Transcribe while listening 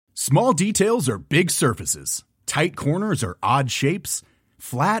Small details are big surfaces. Tight corners are odd shapes.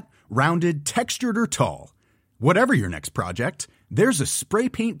 Flat, rounded, textured, or tall. Whatever your next project, there's a spray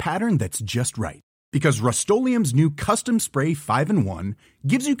paint pattern that's just right. Because Rust-Oleum's new Custom Spray 5-in-1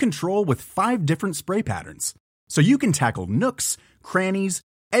 gives you control with 5 different spray patterns. So you can tackle nooks, crannies,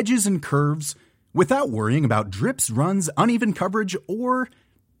 edges, and curves without worrying about drips, runs, uneven coverage, or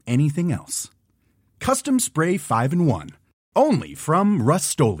anything else. Custom Spray 5-in-1. Only from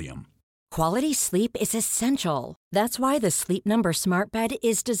Rust-Oleum. Quality sleep is essential. That's why the Sleep Number Smart Bed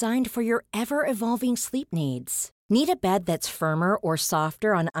is designed for your ever-evolving sleep needs. Need a bed that's firmer or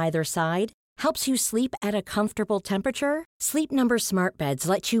softer on either side? Helps you sleep at a comfortable temperature? Sleep Number Smart Beds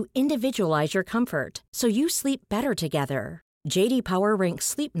let you individualize your comfort, so you sleep better together. J.D. Power ranks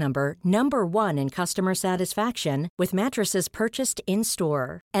Sleep Number number 1 in customer satisfaction with mattresses purchased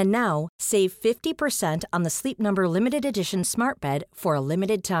in-store. And now, save 50% on the Sleep Number Limited Edition Smart Bed for a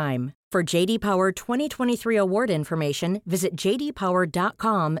limited time. For J.D. Power 2023 award information, visit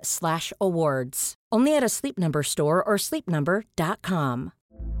jdpower.com/awards. Only at a Sleep Number store or sleepnumber.com.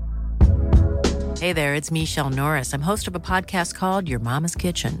 Hey there, it's Michelle Norris. I'm host of a podcast called Your Mama's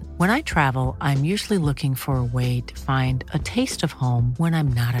Kitchen. When I travel, I'm usually looking for a way to find a taste of home when I'm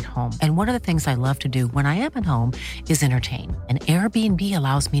not at home. And one of the things I love to do when I am at home is entertain. And Airbnb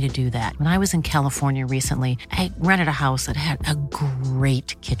allows me to do that. When I was in California recently, I rented a house that had a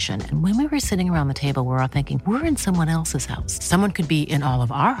great kitchen. And when we were sitting around the table, we're all thinking, we're in someone else's house. Someone could be in all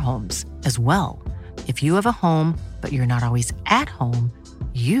of our homes as well. If you have a home, but you're not always at home,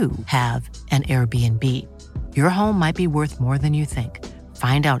 you have an Airbnb. Your home might be worth more than you think.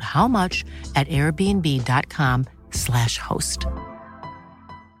 Find out how much at airbnb.com/host.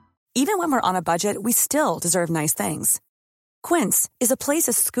 Even when we're on a budget, we still deserve nice things. Quince is a place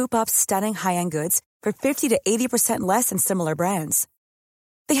to scoop up stunning high-end goods for 50 to 80% less than similar brands.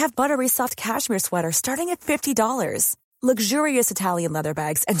 They have buttery soft cashmere sweaters starting at $50, luxurious Italian leather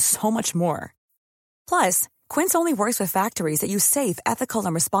bags, and so much more. Plus, Quince only works with factories that use safe, ethical,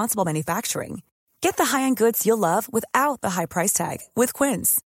 and responsible manufacturing. Get the high-end goods you'll love without the high price tag with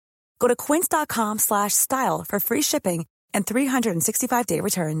Quince. Go to quince.com/style for free shipping and 365-day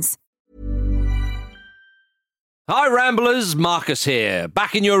returns. Hi Ramblers, Marcus here,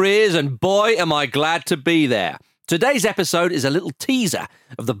 back in your ears, and boy am I glad to be there. Today's episode is a little teaser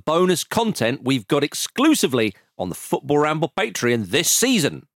of the bonus content we've got exclusively on the Football Ramble Patreon this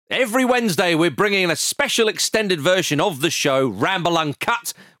season. Every Wednesday, we're bringing in a special extended version of the show, Ramble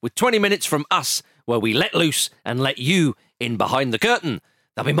Uncut, with 20 minutes from us, where we let loose and let you in behind the curtain.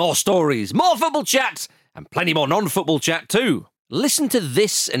 There'll be more stories, more football chat, and plenty more non-football chat too. Listen to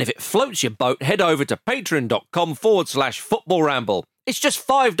this, and if it floats your boat, head over to patreon.com/football ramble. It's just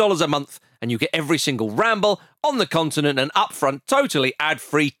 $5 a month, and you get every single ramble on the continent and upfront, totally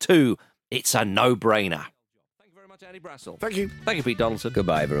ad-free too. It's a no-brainer. Andy Brassel. Thank you. Thank you, Pete Donaldson.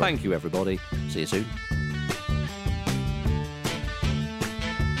 Goodbye, everyone. Thank you, everybody. See you soon.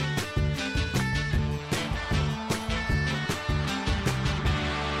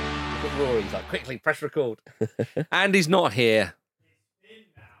 Rory's like, quickly, press record. Andy's not here.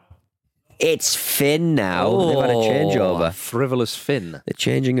 It's Finn now. They've had a changeover. Frivolous Finn. The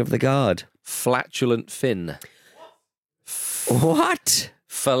changing of the guard. Flatulent Finn. What?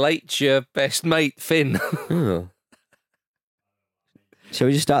 Fellate your best mate, Finn. Oh. Shall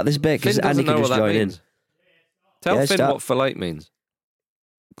we just start this bit? Because Andy can just join in. Tell Finn what fellate means.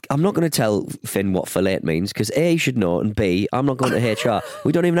 I'm not going to tell Finn what fellate means, because A, he should know, and B, I'm not going to HR.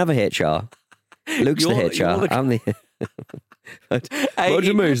 We don't even have a HR. Luke's the HR. I'm the...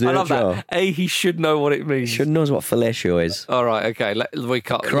 Roger Moore's the I love HR. that. A, he should know what it means. He should knows what fellatio is. All right, okay. We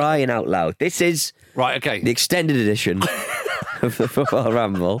cut. Crying out loud. This is right. Okay. The extended edition of the Football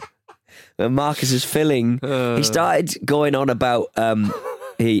Ramble. And Marcus is filling. He started going on about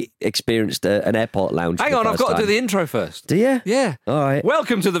he experienced an airport lounge. Hang on, I've got to do the intro first. Do you? Yeah. All right.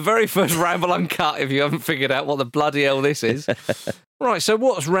 Welcome to the very first Ramble Uncut, if you haven't figured out what the bloody hell this is. Right, so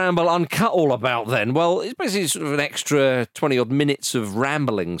what's Ramble Uncut all about then? Well, it's basically sort of an extra 20-odd minutes of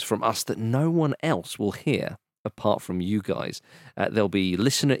ramblings from us that no one else will hear apart from you guys. There'll be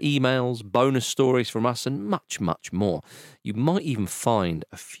listener emails, bonus stories from us, and much, much more. You might even find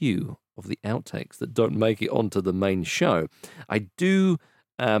a few of the outtakes that don't make it onto the main show. I do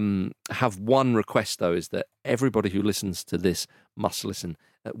have one request, though, is that everybody who listens to this must listen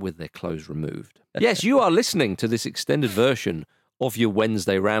with their clothes removed. Yes, you are listening to this extended version of your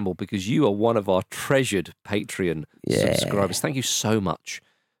Wednesday Ramble because you are one of our treasured Patreon subscribers. Thank you so much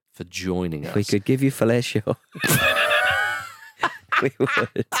for joining us. We could give you fellatio.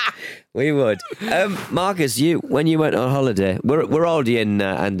 We would. Marcus, when you went on holiday, we're already in,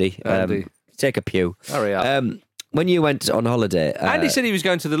 Andy. Andy. Take a pew. Hurry up. When you went on holiday... Andy said he was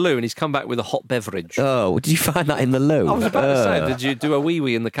going to the loo and he's come back with a hot beverage. Oh, did you find that in the loo? I was about to say, did you do a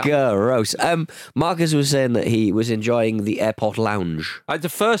wee-wee in the cup? Gross. Marcus was saying that he was enjoying the airport lounge. It's the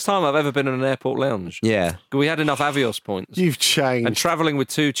first time I've ever been in an airport lounge. Yeah. We had enough Avios points. You've changed. And travelling with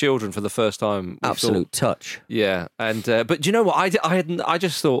 2 children for the first time. Absolute touch. Yeah. And but do you know what? I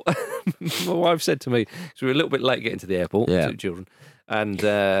just thought, my wife said to me, so we were a little bit late getting to the airport, 2 children. And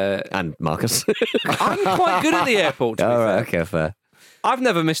Marcus. I'm quite good at the airport, to be fair. Okay, fair. I've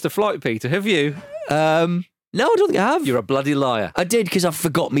never missed a flight, Peter. Have you? No, I don't think I have. You're a bloody liar. I did because I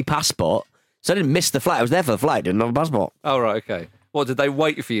forgot my passport. So I didn't miss the flight. I was there for the flight, didn't have a passport. Oh, right, okay. What, did they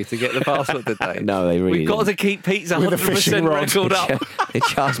wait for you to get the passport, did they? No, they really We've got to keep Pete's With a fishing 100% rod. record up. They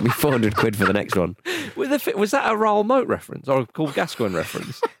charged me 400 quid for the next one. Was that a Raoul Moat reference or a Paul Gascoigne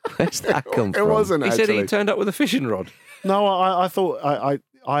reference? Where's that come from? It wasn't, He actually. said he turned up with a fishing rod. No, I thought...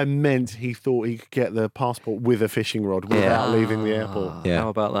 I meant he thought he could get the passport with a fishing rod without leaving the airport. Yeah. How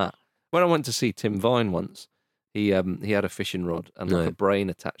about that? When I went to see Tim Vine once, he had a fishing rod and like a brain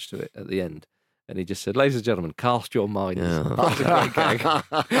attached to it at the end. And he just said, "Ladies and gentlemen, cast your minds." That's a great gag.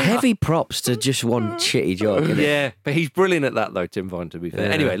 Heavy props to just one shitty joke, isn't it? Yeah, but he's brilliant at that, though, Tim Vine, to be fair.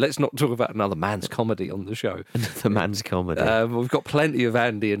 Yeah. Anyway, let's not talk about another man's comedy on the show. The man's comedy. We've got plenty of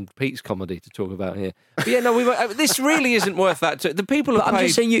Andy and Pete's comedy to talk about here. But yeah, no, this really isn't worth that. The people But have I'm paid...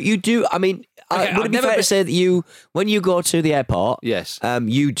 just saying, you do. I mean, Okay, would I've it be never fair to been- say that when you go to the airport, Yes.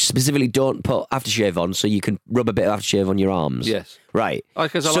 you specifically don't put aftershave on so you can rub a bit of aftershave on your arms? Yes. Right. Oh,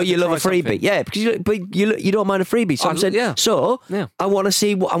 'cause I so like you to love a try freebie, something. yeah? Because you don't mind a freebie. So I'm saying, yeah. So Yeah. I want to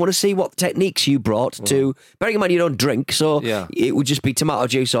see what techniques you brought to. Bearing in mind you don't drink, so Yeah. it would just be tomato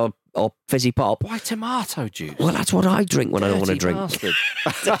juice or fizzy pop. Why tomato juice? Well, that's what I drink when I don't want to Dirty drink. bastard.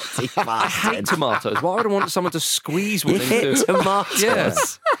 Dirty I hate bastard. tomatoes. Why would I want someone to squeeze one You hate into? tomatoes.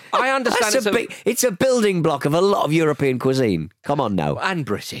 Yes. I understand It's a building block of a lot of European cuisine. Come on now. and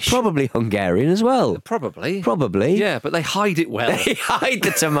British. Probably Hungarian as well. Probably. Probably. Yeah, but they hide it well. They hide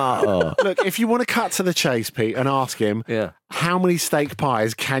the tomato. Look, if you want to cut to the chase, Pete, and ask him, Yeah. how many steak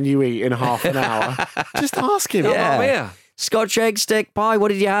pies can you eat in half an hour? Just ask him. Yeah. Oh, yeah. Scotch egg steak pie, what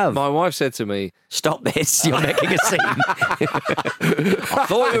did you have? My wife said to me, Stop this, you're making a scene. I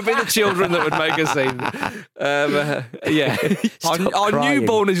thought it would be the children that would make a scene. Yeah. Stop Our crying.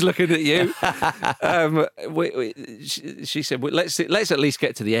 newborn is looking at you. She said, well, let's at least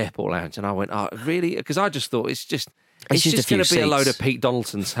get to the airport lounge. And I went, oh, really? Because I just thought it's just just a going few to be a load seats. of Pete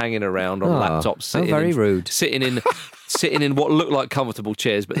Donaldsons hanging around on Oh, laptops. how very rude. Sitting in what looked like comfortable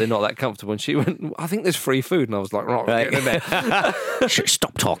chairs, but they're not that comfortable. And she went, I think there's free food. And I was like, right, get in there.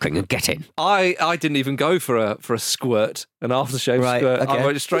 Stop talking and get in. I didn't even go for a squirt, an aftershave Right, squirt. okay. I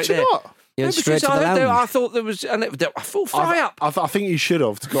went straight Did you there. not? You went straight to the I lounge. thought there was a full fry up. I think you should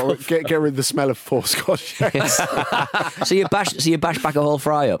have to get rid of the smell of 4 Scotch eggs. So you bash back a whole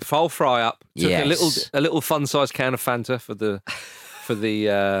fry up. Full fry up. Took Yes. a little fun sized can of Fanta for the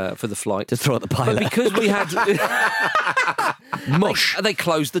flight. To throw at the But pilot. because we had Mush. they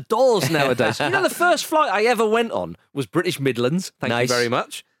closed the doors nowadays. You know, the first flight I ever went on was British Midlands. Thank Nice. you very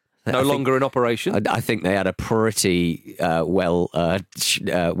much. I No think- longer in operation. I think they had a pretty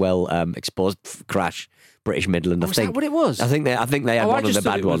exposed crash. British Midland. Was that what it was? I think they had Oh, I one of just the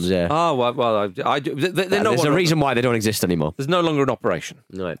thought bad it was- ones. Yeah. Oh well, they're not. There's a reason why they don't exist anymore. There's no longer in operation.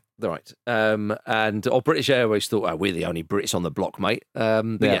 Right. Right. And British Airways thought, oh, we're the only Brits on the block, mate.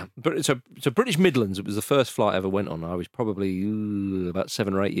 But Yeah. so British Midlands, it was the first flight I ever went on. I was probably about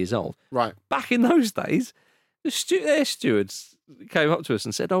 7 or 8 years old. Right. Back in those days, the air stewards came up to us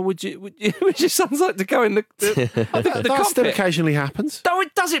and said, "Oh, would you your sons like to go in the That still cockpit?" occasionally happens. No,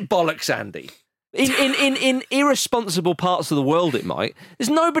 it does it bollocks, Andy. In irresponsible parts of the world, it might. There's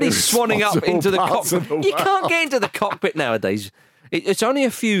nobody swanning up Irresponsible into the parts of cockpit. the You can't get into the cockpit nowadays. It's only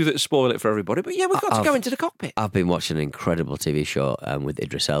a few that spoil it for everybody. But yeah, we've got to go into the cockpit. I've been watching an incredible TV show with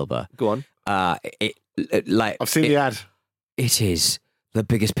Idris Elba. Go on. I've seen the ad. It is the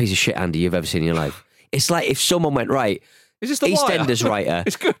biggest piece of shit, Andy, you've ever seen in your life. It's like if someone went, right, Is this the Wire? EastEnders writer.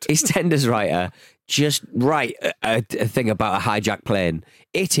 It's good. EastEnders writer, just write a thing about a hijacked plane.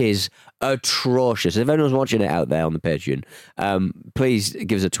 It is atrocious. If anyone's watching it out there on the Patreon, please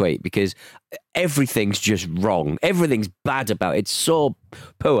give us a tweet because everything's just wrong. Everything's bad about it. It's so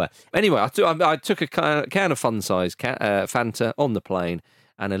poor. Anyway, I took a can of fun size Fanta on the plane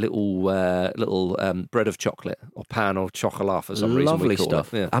and a little bread of chocolate or pan of chocolate for some reason. Lovely we call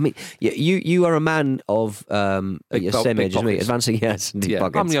stuff. It. Yeah. I mean, you are a man of Big your bulk, same big age as me, pockets. advancing years. Deep Yeah,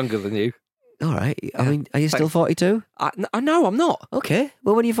 pockets. I'm younger than you. All right. I mean, are you still 42? No, I'm not. Okay.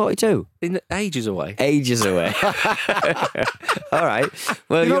 Well, when are you 42? Ages away. Ages away. All right.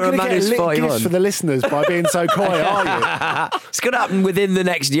 Well, you're a man who's 41. Gifts for the listeners by being so coy, are you? It's going to happen within the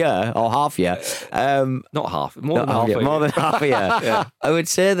next year or half year. Not half. More than half a year. More than half a year. Yeah. I would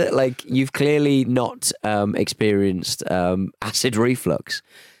say that, like, you've clearly not experienced acid reflux.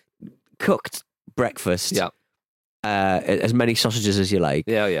 Cooked breakfast. Yeah. As many sausages as you like.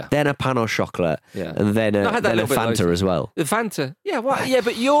 Yeah. Then a pan au chocolate. Yeah. And then a Fanta as well. The Fanta. Yeah, well, yeah,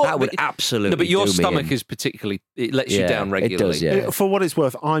 but your... That would absolutely No, but your do me stomach in. is particularly... It lets you down regularly. It does, yeah. For what it's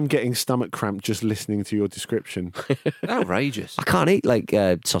worth, I'm getting stomach cramp just listening to your description. Outrageous. I can't eat, like,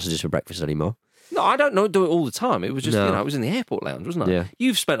 sausages for breakfast anymore. No, I don't do it all the time. It was just, No. I was in the airport lounge, wasn't I? Yeah.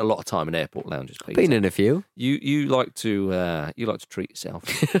 You've spent a lot of time in airport lounges, Peter. Been in a few. You like to treat yourself.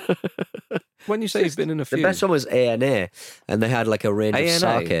 When you say you've been in a few, The best one was A&A, and they had like a range A&A?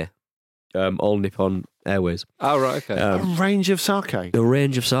 of sake. All Nippon Airways. Oh right, okay. A range of sake. A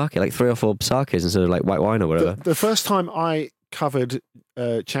range of sake, like 3 or 4 sakes instead of like white wine or whatever. The first time I covered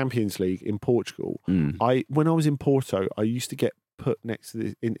Champions League in Portugal, when I was in Porto, I used to get put next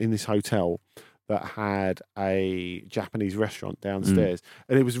to in this hotel that had a Japanese restaurant downstairs,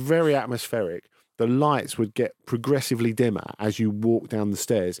 and it was very atmospheric. The lights would get progressively dimmer as you walk down the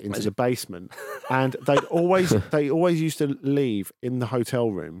stairs into the basement, and they always used to leave in the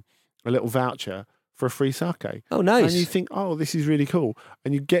hotel room a little voucher for a free sake. Oh, nice. And you think, oh, this is really cool.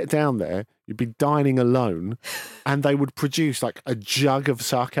 And you get down there, you'd be dining alone, and they would produce like a jug of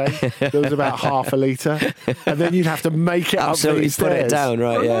sake that was about half a litre, and then you'd have to make it Absolutely up these put stairs. it down,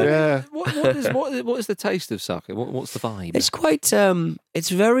 right? Yeah. What is the taste of sake? What's the vibe? It's quite. It's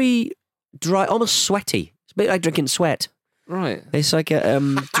very dry, almost sweaty. It's a bit like drinking sweat. Right. It's like a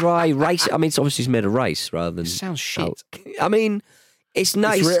dry rice. I mean, it's obviously made of rice rather than. It sounds shit. I mean. It's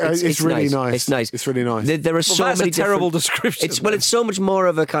nice. It's really nice. It's nice. It's really nice. There are so that's many a terrible different- description. It's so much more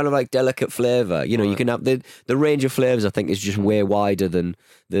of a kind of like delicate flavour. You know, you can have the range of flavours. I think is just way wider than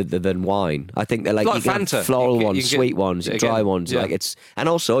wine. I think they're like Like you can Fanta. have floral You can ones, get- sweet ones, yeah, dry again, ones. yeah. Like and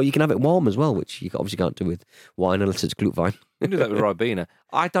also you can have it warm as well, which you obviously can't do with wine unless it's gluten. You can do that with Ribena.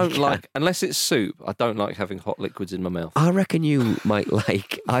 I don't like, unless it's soup, I don't like having hot liquids in my mouth. I reckon you might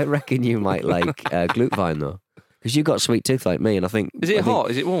like. Gluten though. Because you've got a sweet tooth like me, and I think... Is it hot?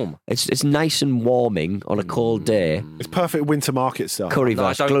 Is it warm? It's nice and warming on a cold day. It's perfect winter market stuff. Curry No, I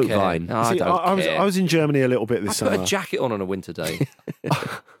vase, don't gluten care. vine. No, I See, don't care. I was in Germany a little bit this I put summer. a jacket on a winter day.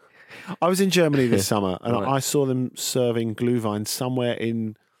 I was in Germany this summer, and Right. I saw them serving glühwein somewhere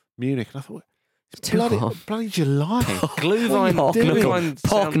in Munich, and I thought, it's Too hot. bloody July. Glühwein,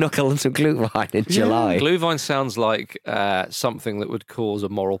 Pork knuckle and some gluten in July. Glühwein sounds like something that would cause a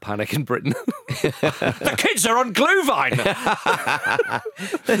moral panic in Britain. The kids are on Glühwein!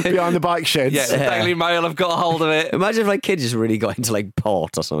 Behind the bike sheds. Yeah, the Daily Mail have got a hold of it. Imagine if like kids just really got into like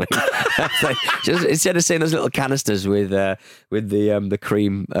port or something. Like, just instead of seeing those little canisters with the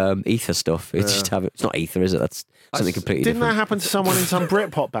cream ether stuff, it's just have it. It's not ether, is it? That's something completely Didn't that different. happen to someone in some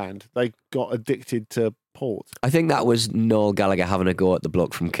Britpop band? They got addicted to port. I think that was Noel Gallagher having a go at the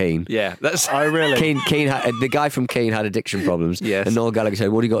bloke from Keane. Yeah, that's... Oh, really? Keane had, the guy from Keane had addiction problems. Yes. And Noel Gallagher said,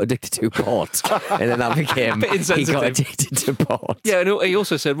 "What he got addicted to? Port." And then that became Bit he insensitive. got addicted to port. Yeah, and he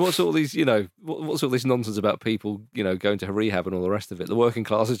also said, what's all these, what's all this nonsense about people, going to rehab and all the rest of it? The working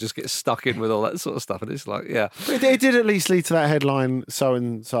classes just get stuck in with all that sort of stuff. And it's like, yeah. It did at least lead to that headline,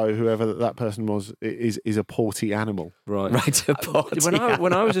 so-and-so, whoever that person was, is a porty animal. Right. Right to port.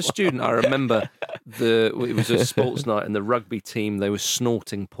 When I was a student, I remember it was a sports night and the rugby team, they were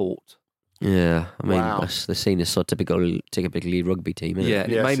snorting port. Yeah, I mean, Wow. the scene is so typically rugby team, isn't Yeah, it?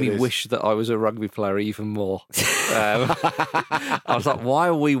 and Yes, it made me it is. wish that I was a rugby player even more. I was like, why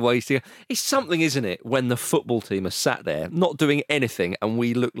are we wasting... It's something, isn't it, when the football team are sat there not doing anything and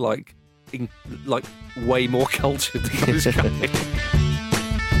we look like way more cultured than those guys.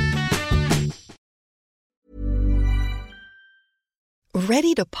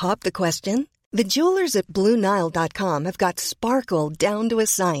 Ready to pop the question? The jewelers at BlueNile.com have got sparkle down to a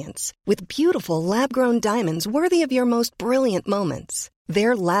science with beautiful lab-grown diamonds worthy of your most brilliant moments.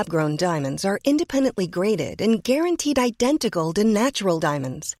 Their lab-grown diamonds are independently graded and guaranteed identical to natural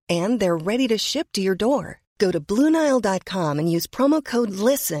diamonds, and they're ready to ship to your door. Go to BlueNile.com and use promo code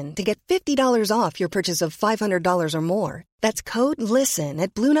LISTEN to get $50 off your purchase of $500 or more. That's code LISTEN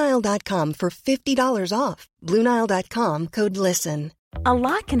at BlueNile.com for $50 off. BlueNile.com, code LISTEN. A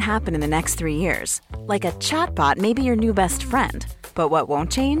lot can happen in the next 3 years. Like a chatbot may be your new best friend. But what won't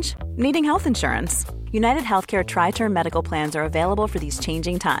change? Needing health insurance. United Healthcare Tri-Term Medical Plans are available for these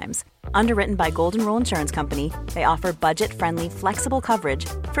changing times. Underwritten by Golden Rule Insurance Company, they offer budget-friendly, flexible coverage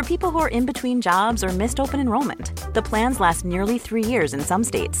for people who are in between jobs or missed open enrollment. The plans last nearly 3 years in some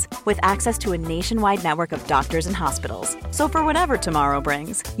states, with access to a nationwide network of doctors and hospitals. So for whatever tomorrow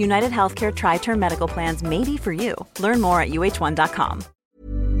brings, United Healthcare Tri-Term Medical Plans may be for you. Learn more at uh1.com.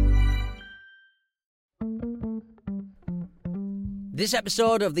 This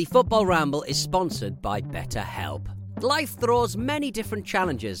episode of the Football Ramble is sponsored by BetterHelp. Life throws many different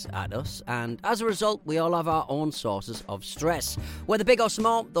challenges at us, and as a result, we all have our own sources of stress. Whether big or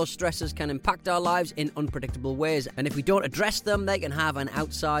small, those stresses can impact our lives in unpredictable ways, and if we don't address them, they can have an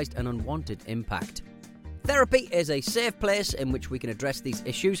outsized and unwanted impact. Therapy is a safe place in which we can address these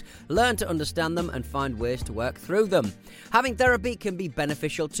issues, learn to understand them, and find ways to work through them. Having therapy can be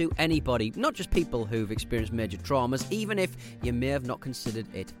beneficial to anybody, not just people who've experienced major traumas, even if you may have not considered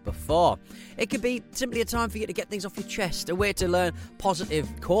it before. It could be simply a time for you to get things off your chest, a way to learn positive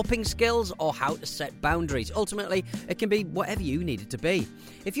coping skills, or how to set boundaries. Ultimately, it can be whatever you need it to be.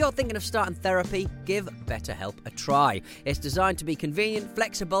 If you're thinking of starting therapy, give BetterHelp a try. It's designed to be convenient,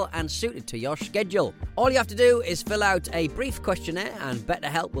 flexible, and suited to your schedule. All you have to do is fill out a brief questionnaire, and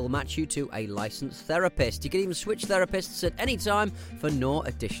BetterHelp will match you to a licensed therapist. You can even switch therapists at any time for no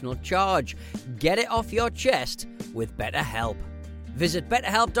additional charge. Get it off your chest with BetterHelp. Visit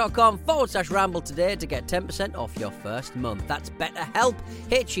betterhelp.com/ramble today to get 10% off your first month. That's BetterHelp,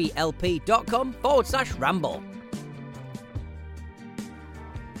 HELP.com/ramble.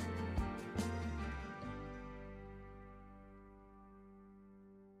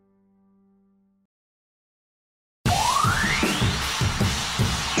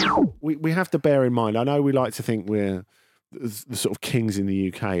 We have to bear in mind, I know we like to think we're the sort of kings in the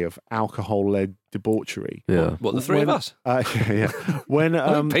UK of alcohol-led debauchery. Yeah. What, the three of us? Yeah.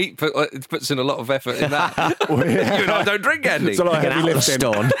 When Pete puts in a lot of effort in that. You and I don't drink, Andy. It's a lot of heavy lifting.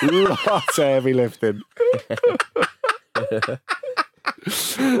 Lots of heavy lifting.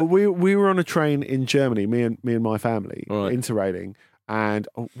 we were on a train in Germany, me and my family, interrailing, and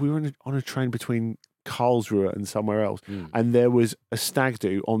we were on a train between Karlsruhe and somewhere else, and there was a stag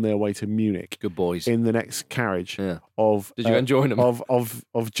do on their way to Munich. Good boys. In the next carriage of did you enjoy them?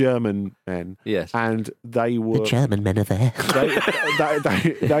 Of German men. Yes, and they were the German men are there.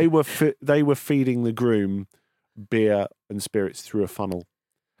 They were feeding the groom beer and spirits through a funnel.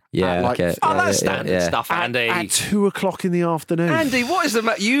 Yeah, okay. That's standard stuff, Andy. At 2 o'clock in the afternoon. Andy, what is the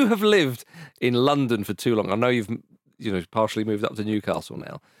matter? You have lived in London for too long. I know you've partially moved up to Newcastle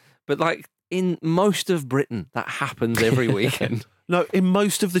now, but like, in most of Britain, that happens every weekend. No, in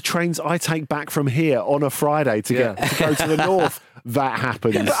most of the trains I take back from here on a Friday to go to the north, that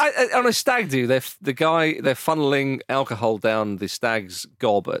happens. Yeah, but on a stag do, they're funneling alcohol down the stag's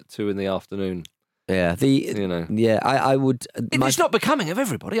gob at 2 in the afternoon. Yeah, I would. It's not becoming of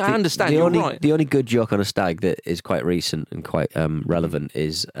everybody. I understand. You're right. The only good joke on a stag that is quite recent and quite relevant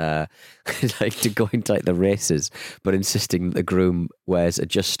is like to go into like the races, but insisting that the groom wears a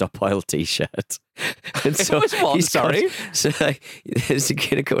Just Stop Oil T-shirt. And so there's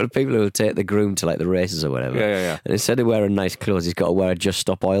a couple of people who will take the groom to like the races or whatever. Yeah. And instead of wearing nice clothes, he's got to wear a Just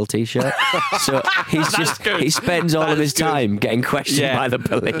Stop Oil T-shirt. So he spends all of his time getting questioned by the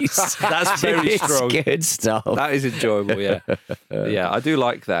police. That's very strong. Good stuff. That is enjoyable. Yeah, I do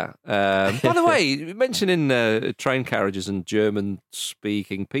like that. By the way, mentioning train carriages and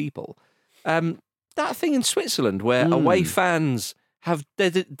German-speaking people, that thing in Switzerland where away fans have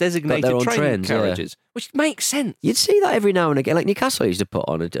designated train carriages, which makes sense. You'd see that every now and again. Like Newcastle used to put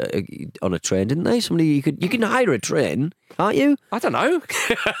on a train, didn't they? Somebody you can hire a train, can't you? I don't know.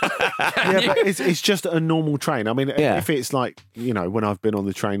 But it's just a normal train. I mean, if it's like, when I've been on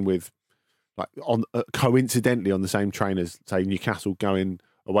the train with, like, coincidentally on the same train as, say, Newcastle going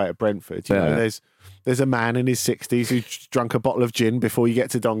away at Brentford, there's a man in his 60s who's drunk a bottle of gin before you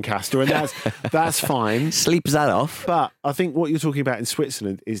get to Doncaster, and that's fine. Sleeps that off. But I think what you're talking about in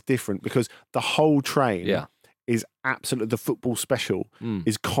Switzerland is different, because the whole train is absolutely, the football special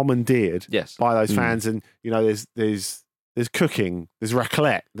is commandeered by those fans, and there's cooking, there's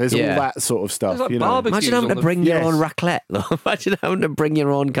raclette, there's all that sort of stuff. Like imagine having to bring your own raclette, though. Imagine having to bring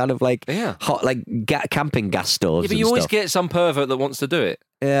your own kind of like hot, like camping gas stoves. Yeah, but you always get some pervert that wants to do it.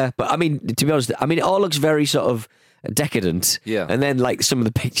 Yeah, but I mean, to be honest, it all looks very sort of decadent. Yeah. And then like some of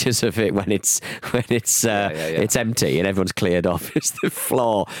the pictures of it when it's empty and everyone's cleared off, it's the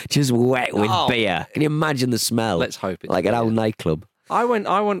floor just wet with beer. Can you imagine the smell? Let's hope it's like an old nightclub. I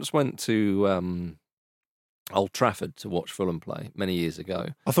once went to Old Trafford to watch Fulham play many years ago.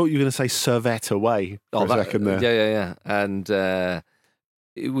 I thought you were going to say Servette away for a second there. Yeah. And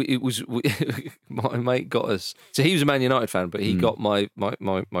it was my mate got us. So he was a Man United fan, but he got my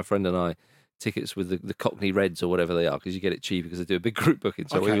friend and I tickets with the Cockney Reds or whatever they are, because you get it cheaper because they do a big group booking.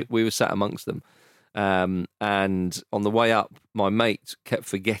 So we were sat amongst them. And on the way up, my mate kept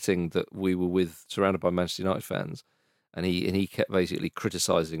forgetting that we were surrounded by Manchester United fans. And he kept basically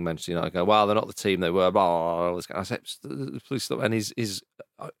criticising Manchester United, going, "Well, they're not the team they were." Blah, blah, blah. I said, "Please stop." And he's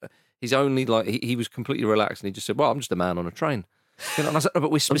only like he was completely relaxed, and he just said, "Well, I'm just a man on a train." You know, and I said, "No,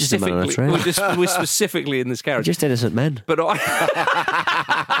 but we're specifically in this carriage, just innocent men." But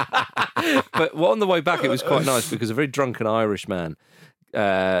but on the way back, it was quite nice because a very drunken Irish man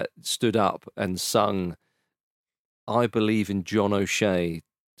stood up and sung "I Believe in John O'Shea"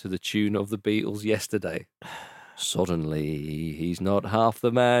 to the tune of the Beatles' "Yesterday." Suddenly, he's not half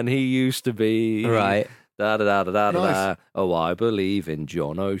the man he used to be. Right. Da da da da da da. Oh, I believe in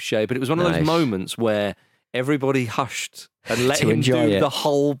John O'Shea. But it was one of those moments where everybody hushed and let him do the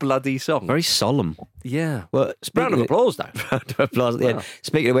whole bloody song. Very solemn. Yeah. Well, round of applause, though. Round of applause at the end.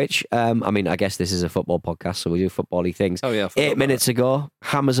 Speaking of which, I mean, I guess this is a football podcast, so we do football-y things. Oh, yeah. 8 minutes ago,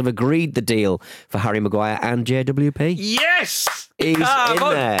 Hammers have agreed the deal for Harry Maguire and JWP. Yes! He's in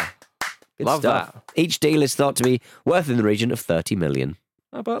there. Good Love stuff. that. Each deal is thought to be worth in the region of 30 million.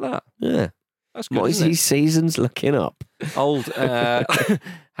 How about that? Yeah. That's good, isn't Moisey's it? season's looking up. Old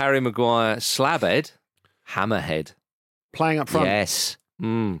Harry Maguire, slabhead, hammerhead. Playing up front. Yes.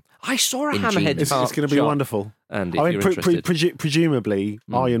 I saw a Ingenious. hammerhead. It's going to be wonderful. And if I you're mean, interested, presumably,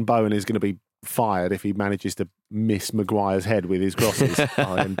 Ian Bowen is going to be fired if he manages to miss Maguire's head with his crosses.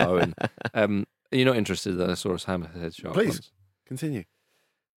 Ian Bowen. You're not interested in the Saurus hammerhead shot? Please, continue.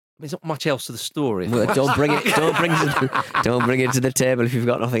 There's not much else to the story. Well, don't bring it to the table if you've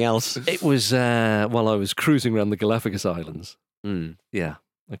got nothing else. It was while I was cruising around the Galapagos Islands. Yeah,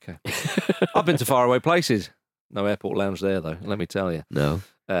 okay. I've been to faraway places. No airport lounge there, though, let me tell you. No.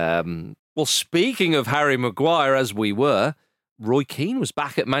 Well, speaking of Harry Maguire, as we were, Roy Keane was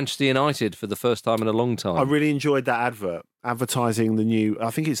back at Manchester United for the first time in a long time. I really enjoyed that advert advertising the new, I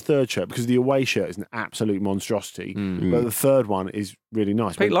think it's third shirt, because the away shirt is an absolute monstrosity, but the third one is really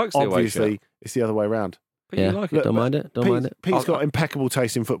nice. Pete likes the away obviously, shirt. it's the other way around. Pete, you like it? Don't mind it. Don't mind it. Pete's got impeccable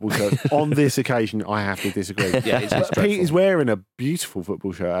taste in football shirts. On this occasion, I have to disagree. Yeah, it's Pete is wearing a beautiful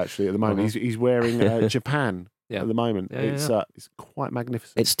football shirt, actually, at the moment. He's wearing Japan. Yeah. At the moment, it's quite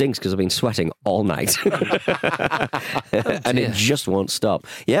magnificent. It stinks because I've been sweating all night, and it just won't stop.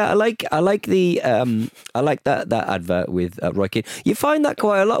 Yeah, I like that advert with Roy Keane. You find that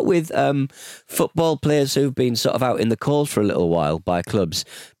quite a lot with football players who've been sort of out in the cold for a little while by clubs,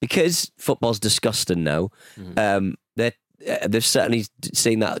 because football's disgusting now. They've certainly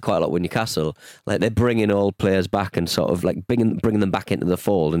seen that quite a lot with Newcastle. Like, they're bringing old players back and sort of like bringing them back into the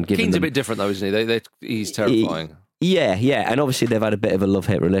fold and giving Keane's them... a bit different though, isn't he? He's terrifying. Yeah, and obviously they've had a bit of a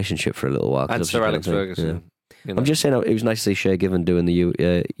love-hate relationship for a little while. And Sir Alex Ferguson. Yeah. You know. I'm just saying, it was nice to see Shea Given doing the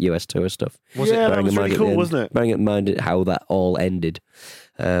US tour stuff. That was really cool, wasn't it? Bearing in mind how that all ended.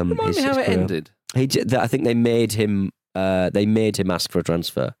 Remind me how it ended. I think they made him ask for a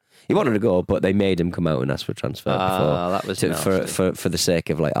transfer. He wanted to go, but they made him come out and ask for a transfer before. That was for the sake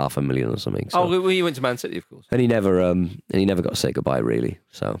of like $500,000 or something. So. Well, he went to Man City, of course, and he never got to say goodbye, really.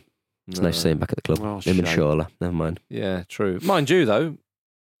 So it's nice to see him back at the club. Oh, him and Shola, never mind. Yeah, true. Mind you, though,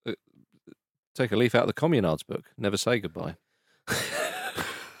 take a leaf out of the Communards book. Never say goodbye.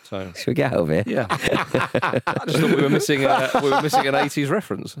 So should we get out of here? Yeah. I just thought we were missing an 80s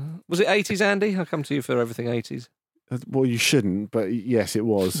reference. Was it 80s, Andy? I come to you for everything 80s. Well, you shouldn't, but yes, it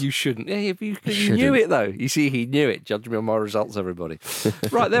was. You shouldn't. Yeah, you knew it, though. You see, he knew it. Judge me on my results, everybody.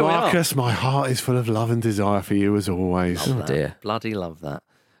 Right, there Marcus, my heart is full of love and desire for you as always. Love that. Dear. Bloody love that.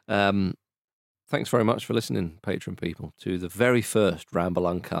 Thanks very much for listening, Patreon people, to the very first Ramble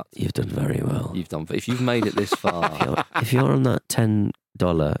Uncut. You've done very well. If you've made it this far. if you're on that $10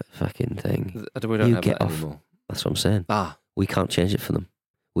 fucking thing, we don't have get that off. Anymore. That's what I'm saying. We can't change it for them.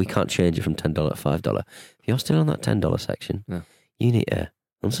 We can't change it from $10 to $5. If you're still on that $10 section, you need to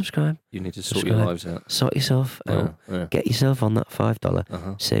unsubscribe. You need to sort your lives out. Sort yourself out. Yeah. Get yourself on that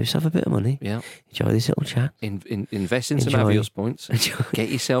 $5. Save yourself a bit of money. Yeah. Enjoy this little chat. Invest in some Avios points. Get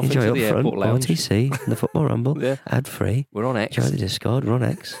yourself into the airport lounge. RTC, the Football Ramble. Ad free. We're on X. Enjoy the Discord. We're on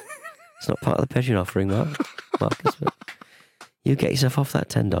X. It's not part of the Patreon offering, Marcus. But you get yourself off that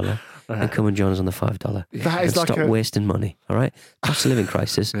 $10 and come and join us on the $5. That is and stop wasting money, all right? Cost of living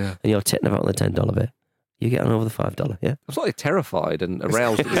crisis, and you're titting about on the $10 bit. You get on over the $5, yeah? I'm slightly terrified and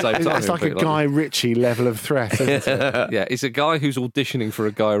aroused at the same time. It's like a Guy Ritchie level of threat, isn't it? Yeah, it's a guy who's auditioning for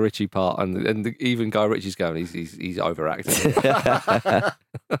a Guy Ritchie part, and even Guy Ritchie's going, he's overacting.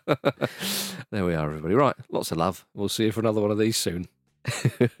 There we are, everybody. Right, lots of love. We'll see you for another one of these soon.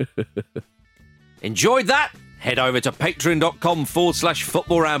 Enjoyed that? Head over to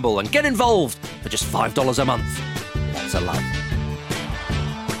patreon.com/Football Ramble and get involved for just $5 a month. Lots of love.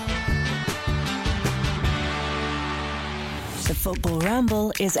 The Football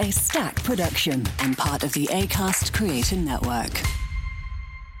Ramble is a Stack production and part of the Acast Creator Network.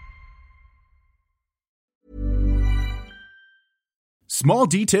 Small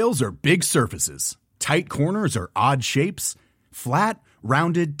details are big surfaces. Tight corners are odd shapes. Flat,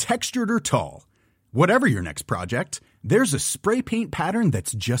 rounded, textured, or tall. Whatever your next project, there's a spray paint pattern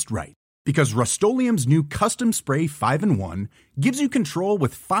that's just right. Because Rust-Oleum's new Custom Spray 5-in-1 gives you control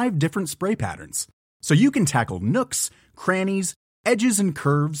with 5 different spray patterns. So you can tackle nooks, crannies, edges, and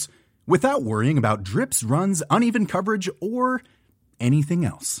curves without worrying about drips, runs, uneven coverage, or anything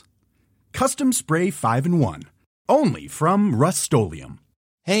else. Custom Spray 5-in-1. Only from Rust-Oleum.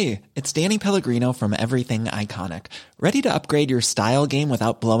 Hey, it's Danny Pellegrino from Everything Iconic. Ready to upgrade your style game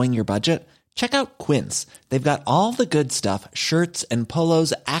without blowing your budget? Check out Quince. They've got all the good stuff, shirts and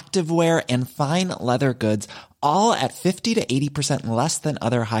polos, activewear, and fine leather goods, all at 50 to 80% less than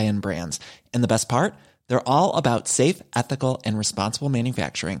other high-end brands. And the best part? They're all about safe, ethical, and responsible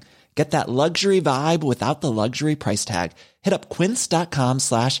manufacturing. Get that luxury vibe without the luxury price tag. Hit up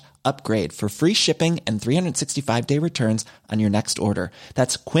quince.com/upgrade for free shipping and 365-day returns on your next order.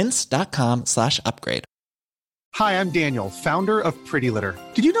 That's quince.com/upgrade. Hi, I'm Daniel, founder of Pretty Litter.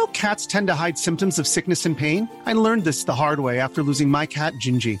 Did you know cats tend to hide symptoms of sickness and pain? I learned this the hard way after losing my cat,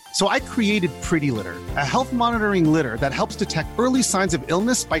 Gingy. So I created Pretty Litter, a health monitoring litter that helps detect early signs of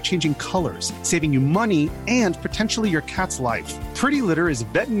illness by changing colors, saving you money and potentially your cat's life. Pretty Litter is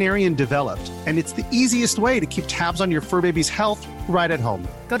veterinarian developed, and it's the easiest way to keep tabs on your fur baby's health right at home.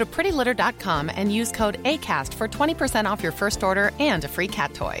 Go to prettylitter.com and use code ACAST for 20% off your first order and a free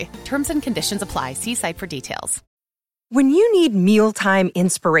cat toy. Terms and conditions apply. See site for details. When you need mealtime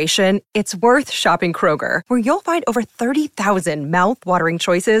inspiration, it's worth shopping Kroger, where you'll find over 30,000 mouth-watering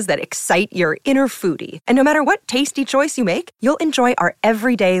choices that excite your inner foodie. And no matter what tasty choice you make, you'll enjoy our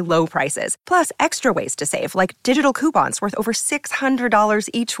everyday low prices, plus extra ways to save, like digital coupons worth over $600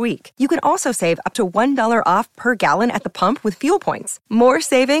 each week. You can also save up to $1 off per gallon at the pump with fuel points. More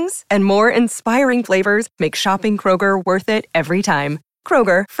savings and more inspiring flavors make shopping Kroger worth it every time.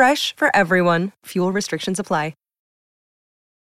 Kroger, fresh for everyone. Fuel restrictions apply.